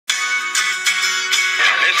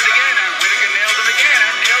Missed it again, and Whittaker nailed him again,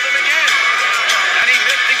 and nailed him again. And he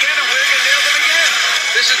missed again, and Whittaker nailed him again.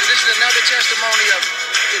 This is another testimony of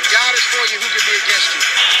if God is for you, who can be against you?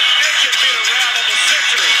 This could be the round of the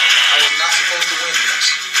century. I was not supposed to win this.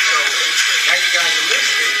 So now you guys are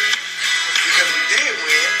listening because we did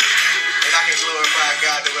win, and I can glorify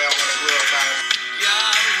God the way I want to glorify Him.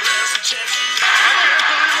 God bless Texas. I can't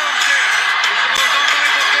believe what I'm saying. It's the most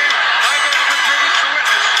unbelievable thing I've ever been privileged to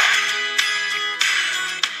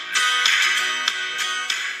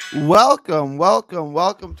Welcome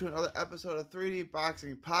to another episode of 3D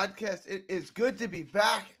Boxing Podcast. It is good to be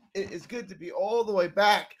back. It is good to be all the way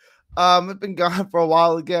back. I've been gone for a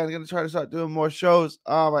while again. I'm going to try to start doing more shows.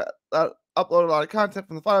 I uploaded a lot of content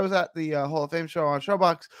from the fight I was at, the Hall of Fame show on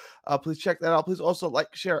Showbox. Please check that out. Please also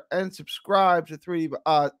like, share, and subscribe to 3D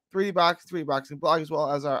Boxing blog, as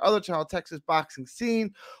well as our other channel, Texas Boxing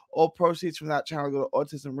Scene. All proceeds from that channel go to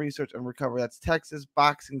Autism Research and Recovery. That's Texas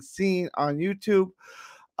Boxing Scene on YouTube.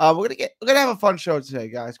 We're gonna have a fun show today,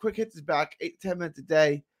 guys. Quick Hits is back, 8 to 10 minutes a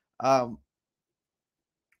day. We're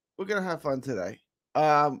gonna have fun today.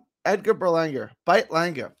 Edgar Berlanga,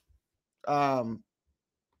 Bite-langa.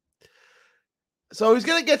 So he's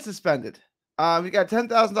gonna get suspended. He got a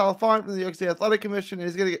 $10,000 fine from the New York State Athletic Commission, and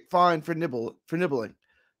he's gonna get fined for nibbling.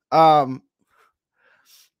 So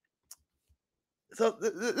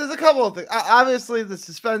there's a couple of things. Obviously, the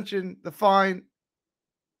suspension, the fine,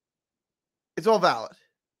 it's all valid.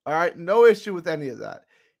 All right, no issue with any of that.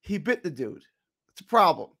 He bit the dude. It's a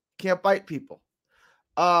problem. Can't bite people.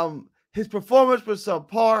 His performance was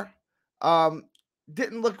subpar.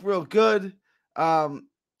 Didn't look real good.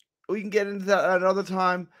 We can get into that another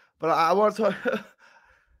time, but I want to talk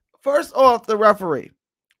first off the referee,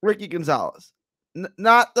 Ricky Gonzalez.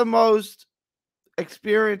 Not the most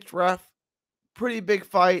experienced ref. Pretty big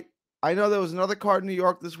fight. I know there was another card in New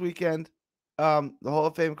York this weekend, the Hall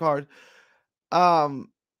of Fame card.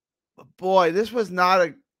 Boy, this was not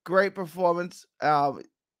a great performance by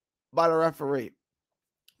the referee.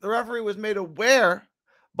 The referee was made aware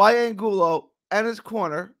by Angulo and his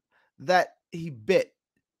corner that he bit.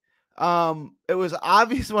 It was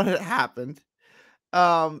obvious when it happened.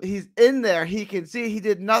 He's in there. He can see he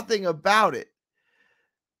did nothing about it.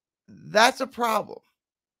 That's a problem.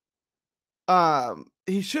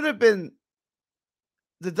 He should have been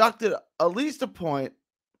deducted at least a point.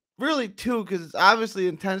 Really two, because it's obviously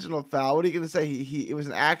intentional foul. What are you going to say? It was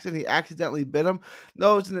an accident. He accidentally bit him.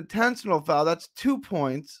 No, it's an intentional foul. That's 2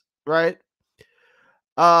 points, right?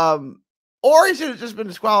 Or he should have just been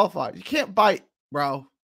disqualified. You can't bite, bro.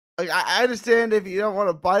 Like I understand if you don't want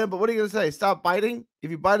to bite him, but what are you going to say? Stop biting?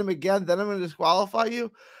 If you bite him again, then I'm going to disqualify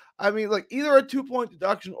you. I mean, like either a 2-point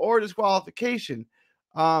deduction or a disqualification.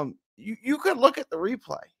 You could look at the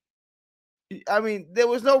replay. I mean, there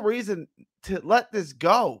was no reason to let this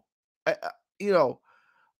go.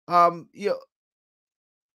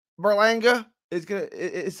 Berlanga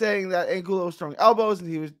is saying that Angulo was throwing elbows and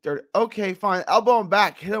he was dirty. Okay, fine. Elbow him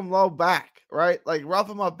back, hit him low back, right? Like rough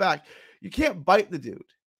him up back. You can't bite the dude.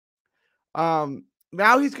 Now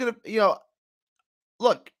he's gonna,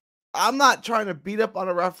 look, I'm not trying to beat up on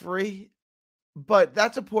a referee, but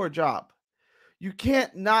that's a poor job. You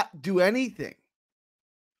can't not do anything,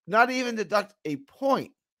 not even deduct a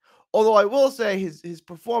point. Although I will say his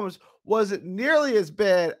performance wasn't nearly as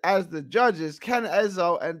bad as the judges, Ken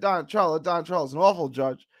Ezzo and Don Trello. Don Trello's an awful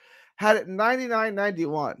judge. Had it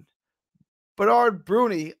 99-91. Bernard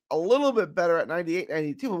Bruni, a little bit better at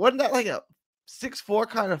 98-92. But wasn't that like a 6-4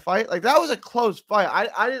 kind of fight? Like, that was a close fight.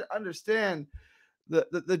 I didn't understand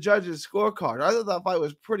the judges' scorecard. I thought that fight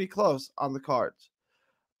was pretty close on the cards.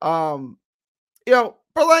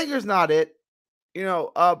 Berlanga's not it.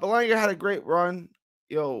 Berlanga had a great run.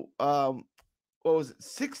 What was it?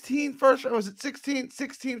 16 first round? Was it 16?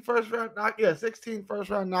 16 first round 16 first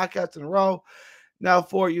round knockouts in a row. Now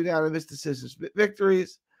 4 unanimous decisions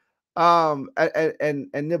victories. And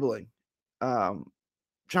nibbling.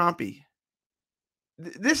 Chompy.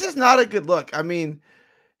 This is not a good look. I mean,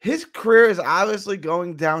 his career is obviously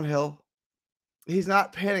going downhill. He's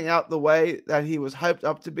not panning out the way that he was hyped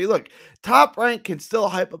up to be. Look, Top Rank can still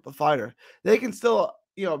hype up a fighter. They can still,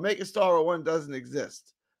 make a star where one doesn't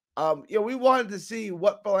exist. We wanted to see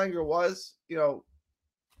what Berlanga was.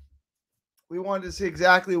 We wanted to see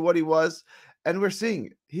exactly what he was, and we're seeing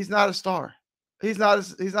it. He's not a star. He's not a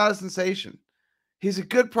sensation. He's a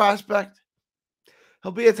good prospect.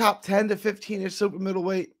 He'll be a top 10 to 15-ish super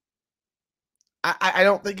middleweight. I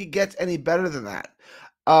don't think he gets any better than that.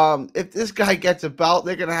 If this guy gets a belt,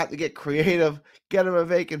 they're gonna have to get creative, get him a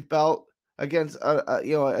vacant belt against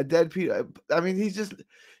a dead Pete. I mean,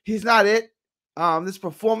 he's not it. This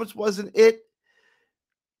performance wasn't it.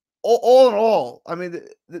 all in all, I mean,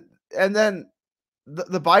 and then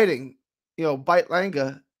the biting,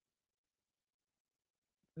 Bite-langa.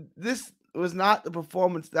 This was not the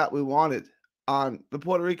performance that we wanted on the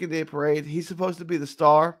Puerto Rican Day Parade. He's supposed to be the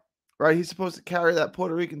star, right? He's supposed to carry that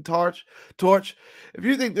Puerto Rican torch. If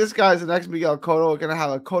you think this guy's the next Miguel Cotto, going to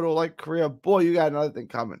have a Cotto-like career, boy, you got another thing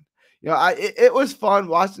coming. It was fun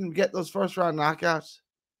watching him get those first round knockouts.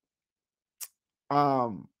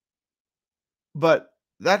 But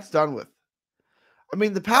that's done with. I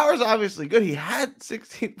mean, the power is obviously good. He had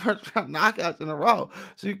 16 first-round knockouts in a row,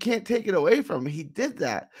 so you can't take it away from him. He did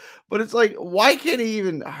that. But it's like, why can't he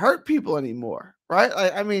even hurt people anymore, right?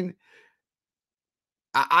 I mean,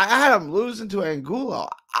 I had him losing to Angulo.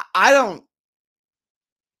 I don't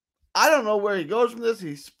know where he goes from this.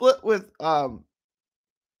 He split with Andre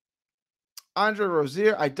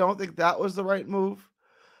Rozier. I don't think that was the right move.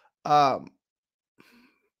 I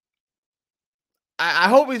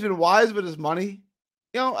hope he's been wise with his money.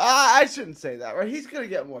 I shouldn't say that, right? He's going to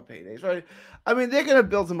get more paydays, right? I mean, they're going to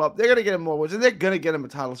build him up. They're going to get him more wins, and they're going to get him a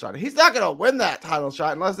title shot. He's not going to win that title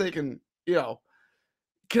shot unless they can,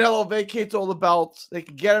 Canelo vacates all the belts. They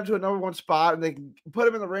can get him to a number one spot, and they can put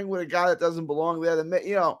him in the ring with a guy that doesn't belong there.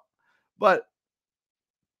 But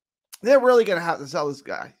they're really going to have to sell this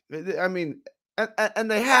guy. I mean,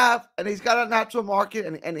 and they have, and he's got a natural market,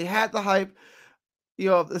 and he had the hype,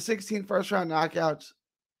 the 16 first-round knockouts.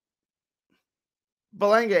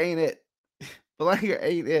 Berlanga ain't it. Berlanga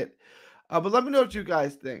ain't it. But let me know what you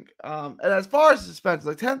guys think. And as far as suspense,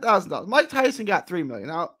 like $10,000. Mike Tyson got $3 million.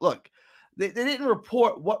 Now, look, they didn't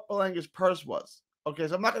report what Berlanga's purse was. Okay,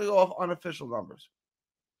 so I'm not going to go off unofficial numbers.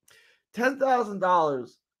 $10,000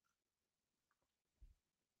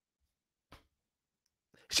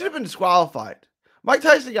 should have been disqualified. Mike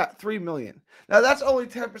Tyson got $3 million. Now, that's only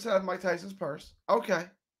 10% of Mike Tyson's purse. Okay,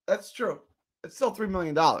 that's true. It's still $3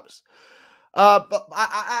 million. But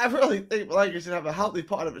I really think Berlanga should have a healthy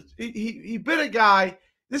part of it. He bit a guy.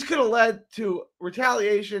 This could have led to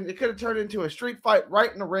retaliation. It could have turned into a street fight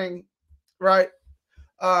right in the ring, right?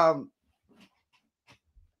 I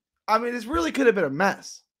mean, this really could have been a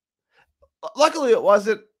mess. Luckily, it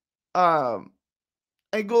wasn't.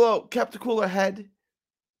 Angulo kept a cooler head,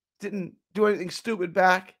 didn't do anything stupid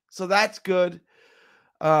back, so that's good.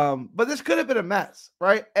 But this could have been a mess,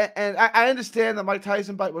 right? And I understand that Mike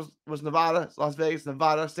Tyson fight was Nevada, Las Vegas,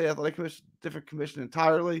 Nevada State Athletic Commission, different commission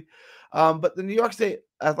entirely. But the New York State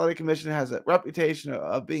Athletic Commission has a reputation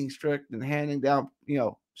of being strict and handing down,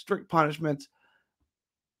 strict punishments.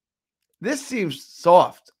 This seems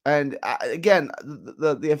soft. And again,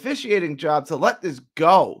 the officiating job to let this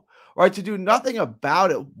go, right? To do nothing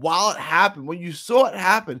about it while it happened, when you saw it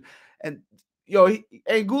happen. And,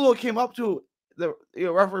 Angulo came up to the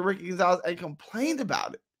referee Ricky Gonzalez and complained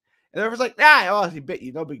about it, and everyone's like, "Nah, he bit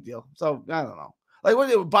you, no big deal." So I don't know, like, what,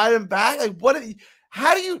 they would bite him back? Like, what?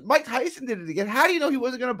 How do you? Mike Tyson did it again. How do you know he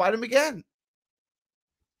wasn't going to bite him again?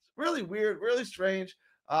 It's really weird, really strange.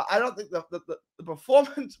 I don't think the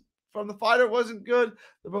performance from the fighter wasn't good.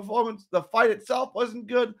 The fight itself wasn't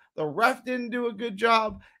good. The ref didn't do a good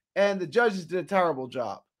job, and the judges did a terrible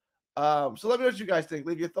job. So let me know what you guys think.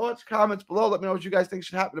 Leave your thoughts, comments below. Let me know what you guys think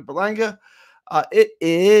should happen to Berlanga. It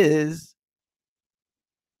is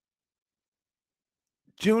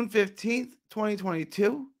June 15th,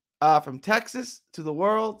 2022. From Texas to the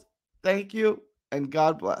world, thank you, and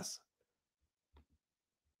God bless.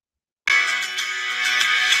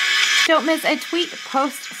 Don't miss a tweet,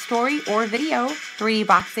 post, story, or video. 3D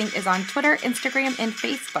Boxing is on Twitter, Instagram, and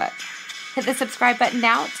Facebook. Hit the subscribe button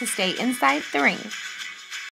now to stay inside the ring.